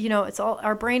it's all,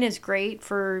 our brain is great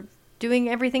for doing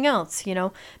everything else,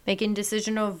 making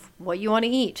decision of what you want to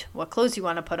eat, what clothes you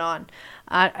want to put on,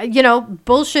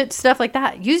 bullshit stuff like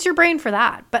that. Use your brain for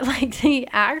that. But the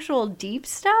actual deep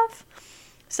stuff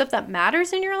that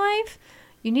matters in your life,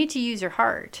 you need to use your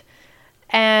heart.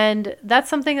 And that's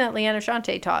something that Liana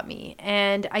Shanti taught me.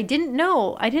 And I didn't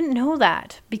know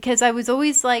that because I was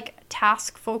always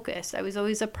task focused. I was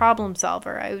always a problem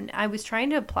solver. I was trying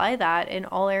to apply that in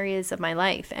all areas of my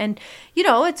life. And,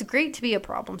 it's great to be a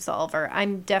problem solver.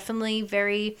 I'm definitely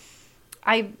very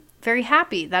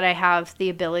happy that I have the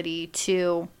ability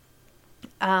to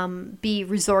be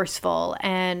resourceful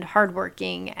and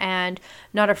hardworking and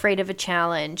not afraid of a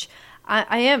challenge.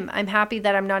 I'm happy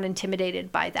that I'm not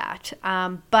intimidated by that.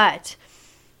 But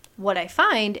what I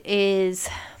find is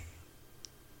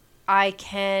I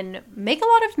can make a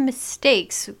lot of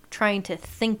mistakes trying to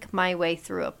think my way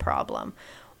through a problem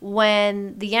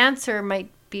when the answer might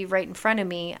be right in front of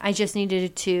me. I just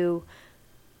needed to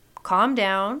calm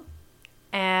down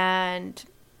and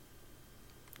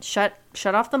shut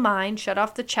off the mind, shut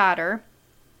off the chatter,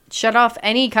 shut off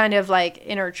any kind of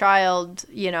inner child,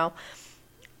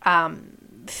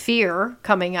 fear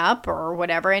coming up or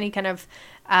whatever, any kind of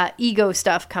ego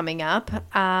stuff coming up,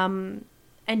 and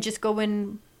just go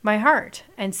in my heart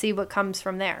and see what comes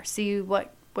from there. See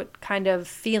what kind of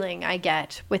feeling I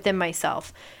get within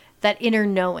myself, that inner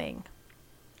knowing.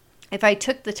 If I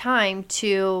took the time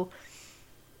to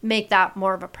make that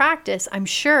more of a practice, I'm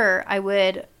sure I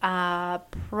would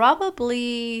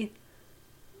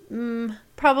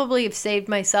probably have saved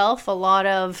myself a lot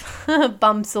of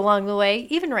bumps along the way,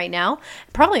 even right now.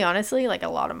 Probably, honestly, a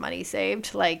lot of money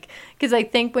saved. Because I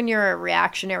think when you're a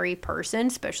reactionary person,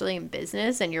 especially in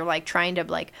business, and you're trying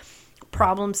to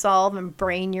problem solve and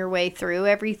brain your way through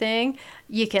everything,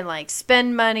 you can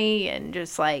spend money and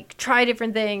just try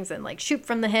different things and shoot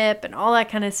from the hip and all that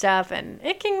kind of stuff, and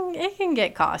it can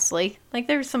get costly.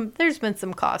 There's been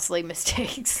some costly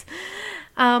mistakes,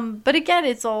 but again,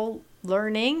 it's all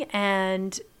learning,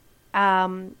 and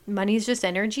money's just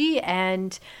energy,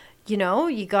 and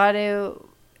you gotta,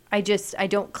 I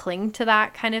don't cling to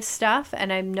that kind of stuff,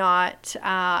 and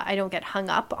I don't get hung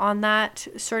up on that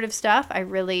sort of stuff. I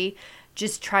really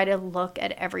just try to look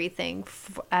at everything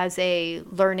as a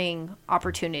learning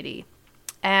opportunity.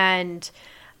 And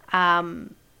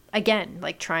again,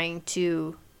 like trying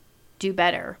to do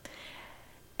better.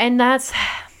 And that's,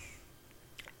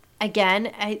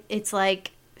 again, it's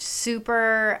like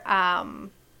super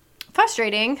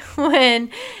frustrating when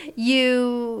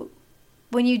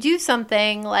you do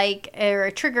something like, or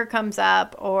a trigger comes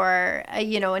up, or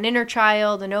an inner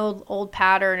child, an old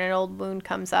pattern, an old wound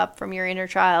comes up from your inner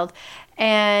child,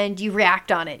 and you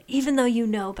react on it, even though you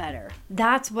know better.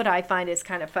 That's what I find is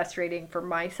kind of frustrating for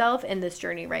myself in this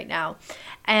journey right now.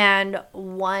 And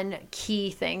one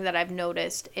key thing that I've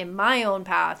noticed in my own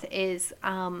path is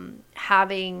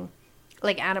having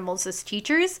like animals as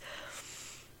teachers,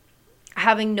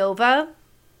 having Nova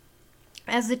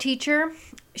as a teacher.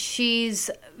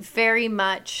 She's very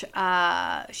much,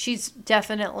 she's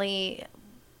definitely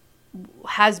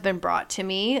has been brought to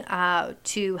me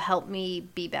to help me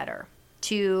be better,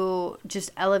 to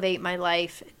just elevate my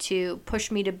life, to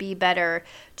push me to be better,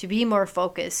 to be more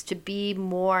focused, to be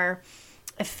more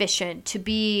efficient, to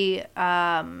be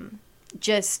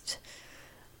just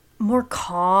more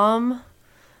calm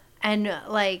and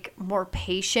like more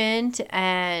patient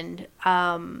and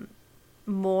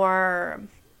more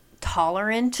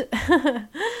tolerant.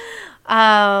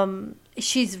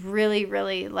 She's really,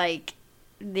 really like,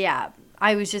 yeah,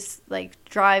 I was just like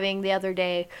driving the other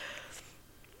day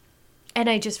and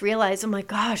I just realized, oh my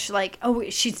gosh, like, oh,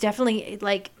 she's definitely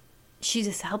like, she's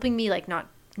just helping me like not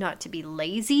to be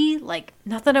lazy. Like,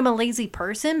 not that I'm a lazy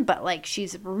person, but like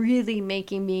she's really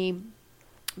making me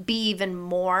be even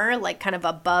more like kind of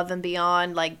above and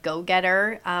beyond like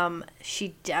go-getter.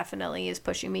 She definitely is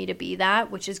pushing me to be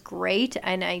that, which is great,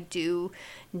 and I do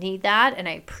need that and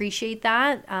I appreciate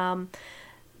that.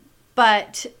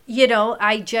 But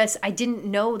I didn't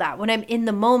know that when I'm in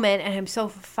the moment, and I'm so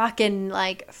fucking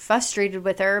like frustrated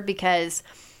with her because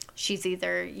she's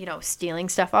either stealing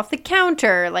stuff off the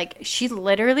counter. Like, she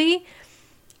literally,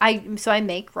 I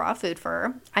make raw food for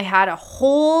her. I had a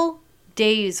whole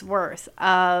day's worth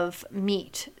of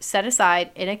meat set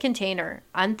aside in a container,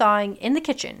 unthawing in the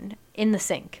kitchen, in the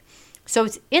sink. So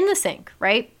it's in the sink,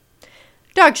 right?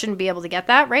 Dog shouldn't be able to get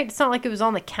that, right? It's not like it was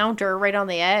on the counter right on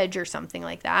the edge or something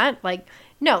like that. Like,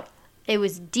 no, it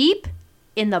was deep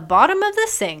in the bottom of the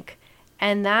sink.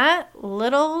 And that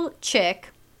little chick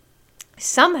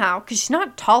somehow, because she's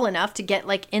not tall enough to get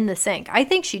like in the sink, I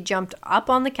think she jumped up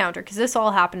on the counter, because this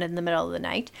all happened in the middle of the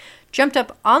night, jumped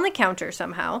up on the counter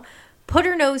somehow, put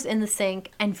her nose in the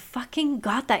sink, and fucking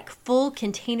got that full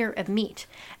container of meat.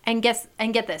 And get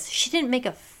this, she didn't make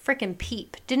a freaking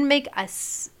peep, didn't make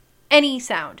any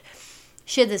sound.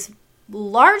 She had this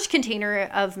large container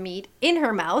of meat in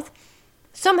her mouth,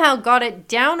 somehow got it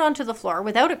down onto the floor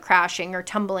without it crashing or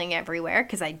tumbling everywhere,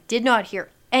 because I did not hear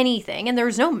anything and there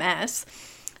was no mess.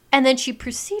 And then she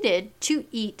proceeded to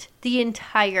eat the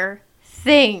entire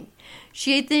thing.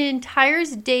 She ate the entire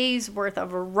day's worth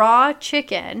of raw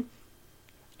chicken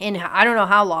in I don't know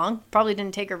how long, probably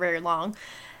didn't take her very long,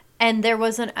 and there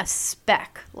wasn't a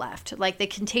speck left. Like, the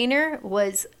container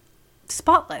was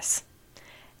spotless.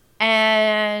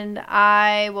 And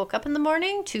I woke up in the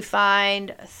morning to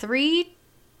find 3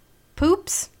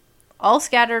 poops all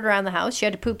scattered around the house. She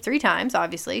had to poop 3 times,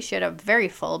 obviously. She had a very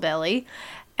full belly.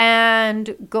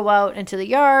 And go out into the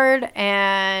yard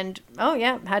and, oh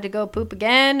yeah, had to go poop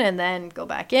again and then go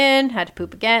back in, had to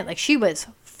poop again. Like, she was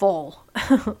full.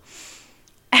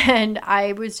 And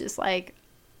I was just like,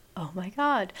 oh my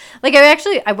God. Like,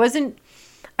 I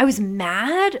was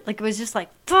mad. Like, it was just like,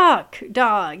 fuck,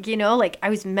 dog, like, I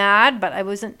was mad, but I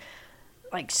wasn't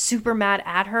like super mad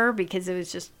at her, because it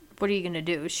was just, what are you going to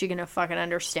do? Is she going to fucking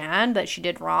understand that she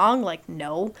did wrong? Like,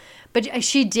 no. But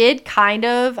she did kind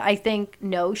of, I think,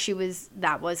 know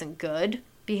that wasn't good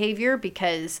behavior,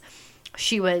 because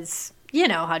she was,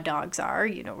 how dogs are,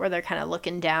 where they're kind of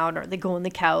looking down, or they go on the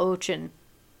couch and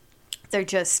they're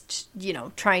just,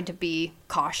 trying to be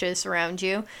cautious around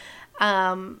you.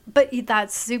 But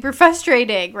that's super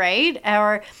frustrating, right?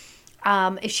 Or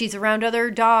if she's around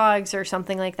other dogs or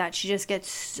something like that, she just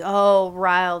gets so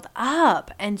riled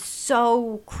up and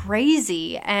so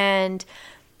crazy. And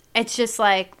it's just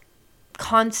like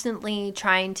constantly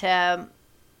trying to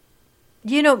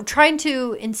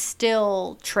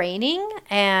instill training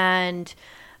and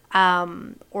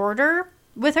order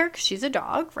with her, because she's a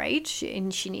dog, right?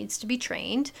 And she needs to be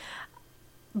trained.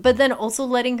 But then also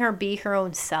letting her be her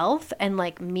own self. And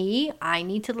like me, I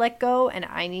need to let go, and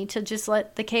I need to just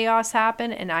let the chaos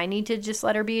happen, and I need to just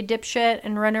let her be a dipshit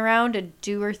and run around and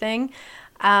do her thing.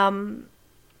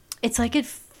 It's like it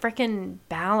freaking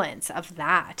balance of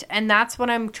that. And that's what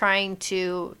I'm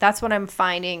that's what I'm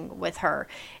finding with her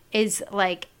is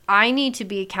like, I need to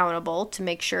be accountable to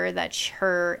make sure that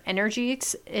her energy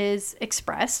is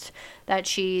expressed, that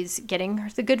she's getting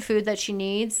the good food that she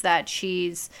needs, that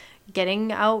she's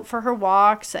getting out for her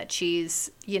walks, that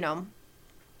she's,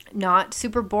 not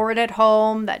super bored at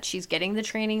home, that she's getting the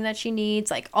training that she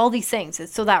needs, like all these things. And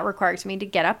so that requires me to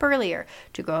get up earlier,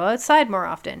 to go outside more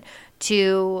often,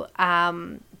 to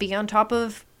be on top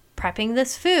of prepping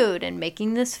this food and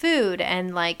making this food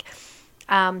and like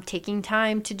taking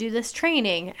time to do this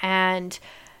training. And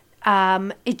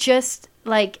it just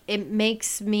like, it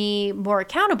makes me more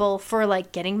accountable for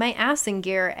like getting my ass in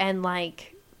gear and like,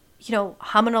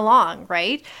 humming along,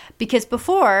 right? Because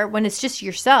before, when it's just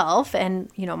yourself and,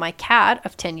 my cat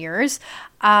of 10 years,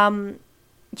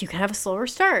 you can have a slower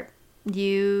start.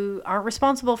 You aren't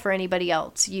responsible for anybody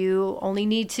else. You only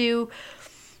need to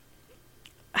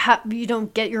you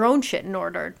don't get your own shit in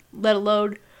order, let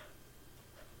alone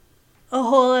a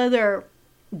whole other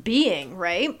being,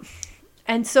 right?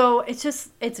 And so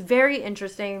it's very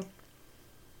interesting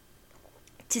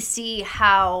to see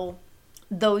how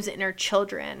those inner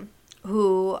children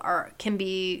who are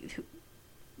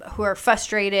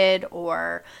frustrated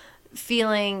or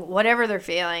feeling whatever they're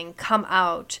feeling come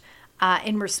out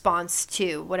in response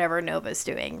to whatever Nova's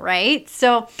doing, right?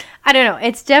 So I don't know.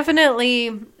 It's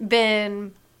definitely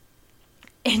been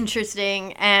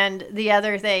interesting. And the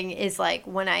other thing is like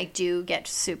when I do get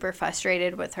super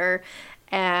frustrated with her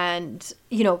and,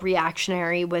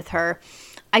 reactionary with her,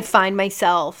 I find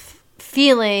myself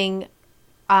feeling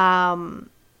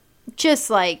just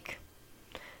like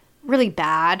really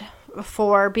bad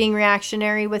for being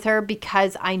reactionary with her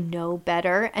because I know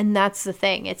better. And that's the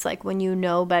thing. It's like when you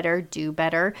know better, do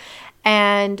better.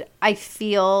 And I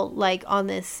feel like on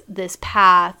this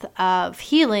path of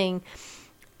healing,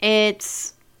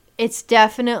 it's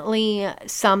definitely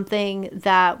something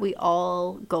that we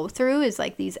all go through, is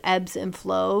like these ebbs and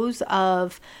flows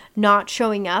of not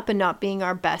showing up and not being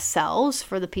our best selves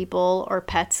for the people or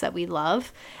pets that we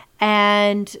love.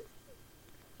 And,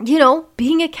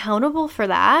 being accountable for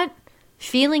that,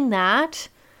 feeling that,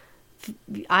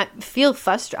 I feel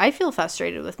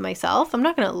frustrated with myself. I'm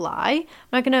not going to lie. I'm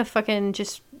not going to fucking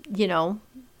just,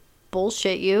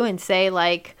 bullshit you and say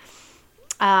like,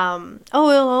 oh,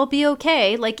 it'll all be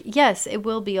okay. Like, yes, it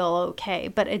will be all okay,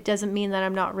 but it doesn't mean that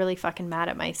I'm not really fucking mad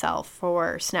at myself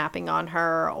for snapping on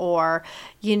her or,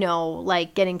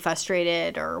 like getting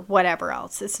frustrated or whatever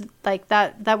else. It's like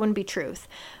that wouldn't be truth.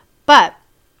 But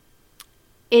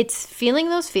it's feeling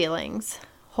those feelings,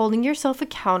 holding yourself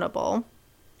accountable,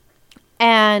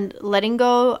 and letting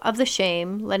go of the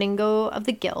shame, letting go of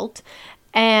the guilt,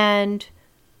 and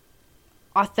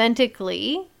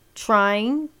authentically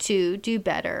trying to do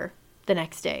better the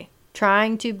next day,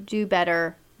 trying to do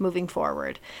better moving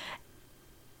forward.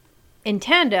 In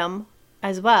tandem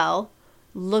as well,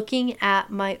 looking at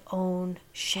my own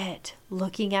shit,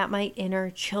 looking at my inner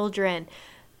children,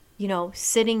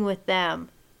 sitting with them,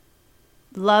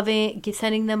 loving,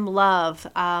 sending them love,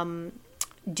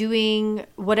 doing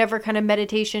whatever kind of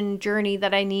meditation journey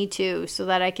that I need to so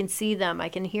that I can see them, I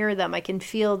can hear them, I can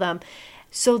feel them.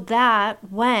 So that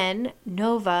when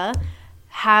Nova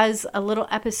has a little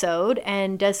episode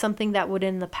and does something that would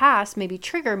in the past maybe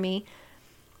trigger me,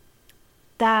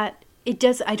 that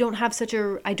I don't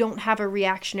have a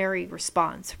reactionary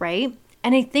response, right?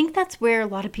 And I think that's where a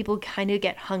lot of people kind of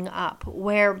get hung up,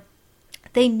 where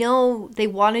they know they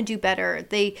want to do better.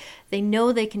 They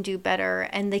know they can do better,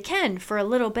 and they can for a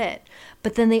little bit,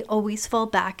 but then they always fall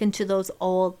back into those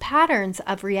old patterns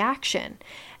of reaction.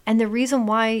 And the reason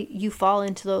why you fall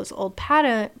into those old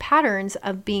patterns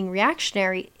of being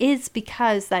reactionary is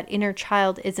because that inner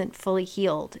child isn't fully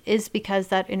healed, is because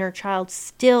that inner child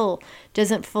still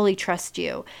doesn't fully trust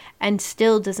you and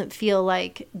still doesn't feel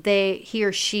like he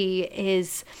or she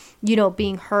is,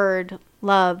 being heard,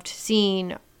 loved,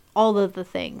 seen, all of the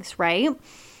things, right?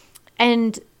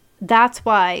 And that's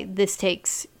why this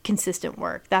takes consistent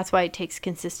work. That's why it takes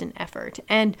consistent effort.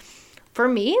 And for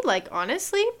me, like,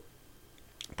 honestly,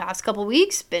 past couple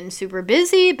weeks, been super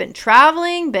busy, been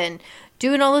traveling, been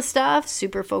doing all this stuff,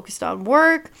 super focused on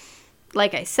work.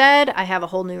 Like I said, I have a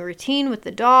whole new routine with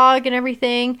the dog and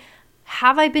everything.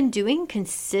 Have I been doing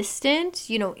consistent,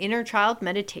 inner child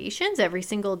meditations every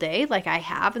single day like I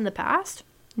have in the past?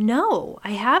 No,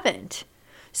 I haven't.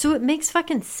 So it makes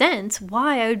fucking sense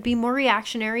why I would be more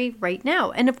reactionary right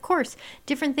now. And of course,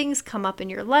 different things come up in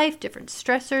your life, different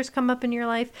stressors come up in your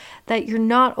life that you're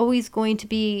not always going to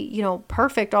be,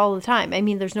 perfect all the time. I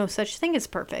mean, there's no such thing as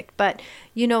perfect, but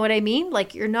you know what I mean?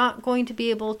 Like, you're not going to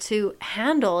be able to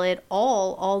handle it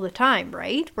all the time,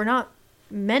 right? We're not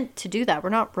meant to do that. We're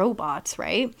not robots,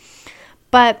 right?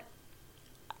 But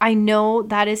I know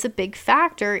that is a big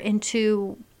factor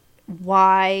into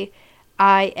why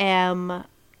I am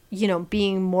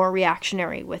being more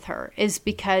reactionary with her, is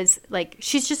because like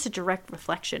she's just a direct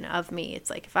reflection of me. It's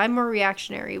like if I'm more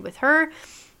reactionary with her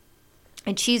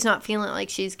and she's not feeling like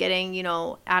she's getting,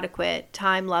 adequate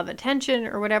time, love, attention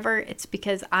or whatever, it's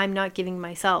because I'm not giving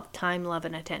myself time, love,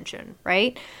 and attention,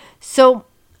 right? So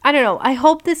I don't know. I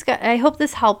hope this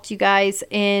helped you guys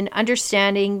in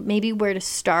understanding maybe where to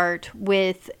start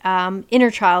with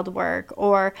inner child work,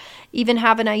 or even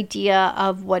have an idea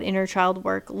of what inner child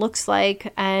work looks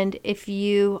like. And if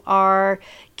you are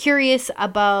curious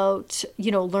about,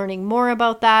 learning more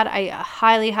about that, I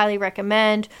highly, highly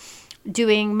recommend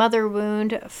doing mother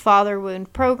wound, father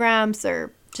wound programs.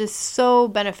 They're just so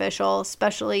beneficial,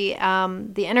 especially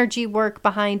the energy work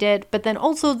behind it, but then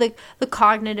also the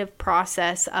cognitive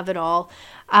process of it all.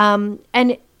 And,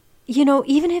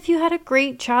 even if you had a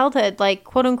great childhood, like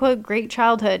quote unquote great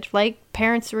childhood, like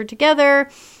parents were together,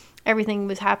 everything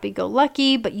was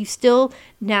happy-go-lucky, but you still,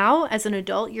 now as an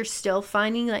adult, you're still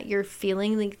finding that you're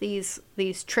feeling like these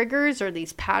triggers or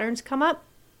these patterns come up,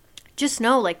 just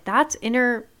know like that's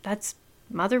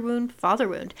mother wound, father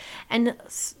wound. And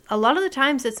a lot of the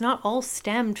times it's not all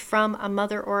stemmed from a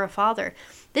mother or a father.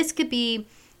 This could be,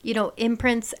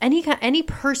 imprints, any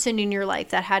person in your life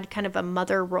that had kind of a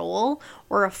mother role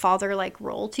or a father-like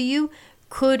role to you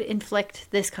could inflict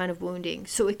this kind of wounding.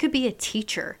 So it could be a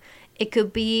teacher. It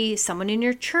could be someone in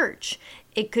your church.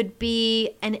 It could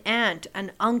be an aunt,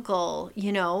 an uncle,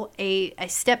 a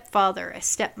stepfather, a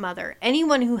stepmother,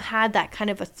 anyone who had that kind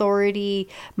of authority,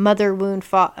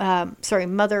 mother-father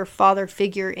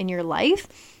figure in your life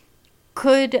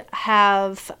could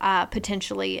have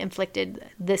potentially inflicted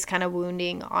this kind of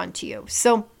wounding onto you.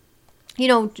 So,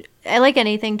 like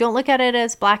anything, don't look at it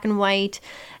as black and white.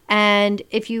 And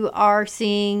if you are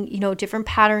seeing, different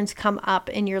patterns come up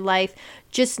in your life,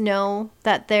 just know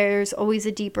that there's always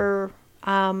a deeper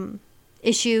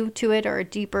issue to it, or a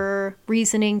deeper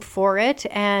reasoning for it,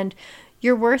 and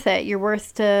you're worth it. You're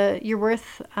worth to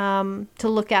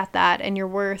look at that, and you're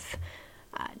worth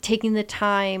taking the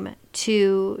time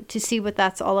to see what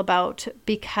that's all about,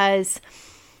 because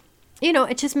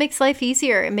it just makes life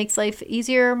easier. It makes life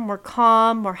easier, more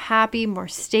calm, more happy, more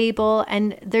stable,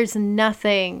 and there's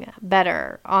nothing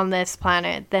better on this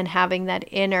planet than having that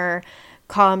inner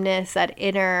calmness, that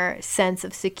inner sense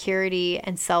of security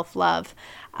and self-love.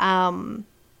 To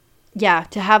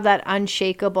have that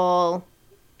unshakable,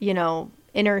 inner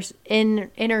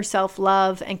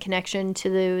self-love and connection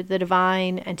to the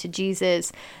divine and to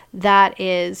Jesus. That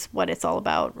is what it's all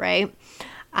about, right?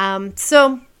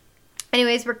 So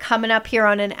anyways, we're coming up here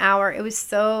on an hour. It was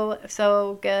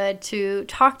so good to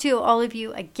talk to all of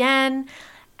you again.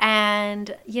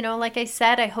 And, like I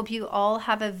said, I hope you all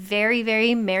have a very,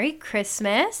 very Merry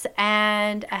Christmas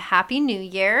and a Happy New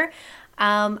Year.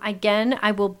 Again,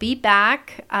 I will be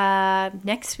back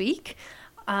next week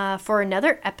for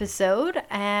another episode.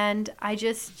 And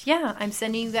I'm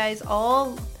sending you guys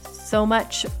all so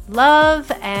much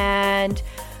love and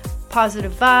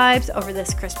positive vibes over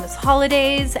this Christmas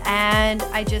holidays. And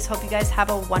I just hope you guys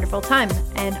have a wonderful time.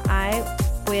 And I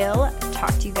will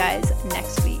talk to you guys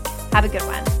next week. Have a good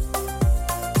one.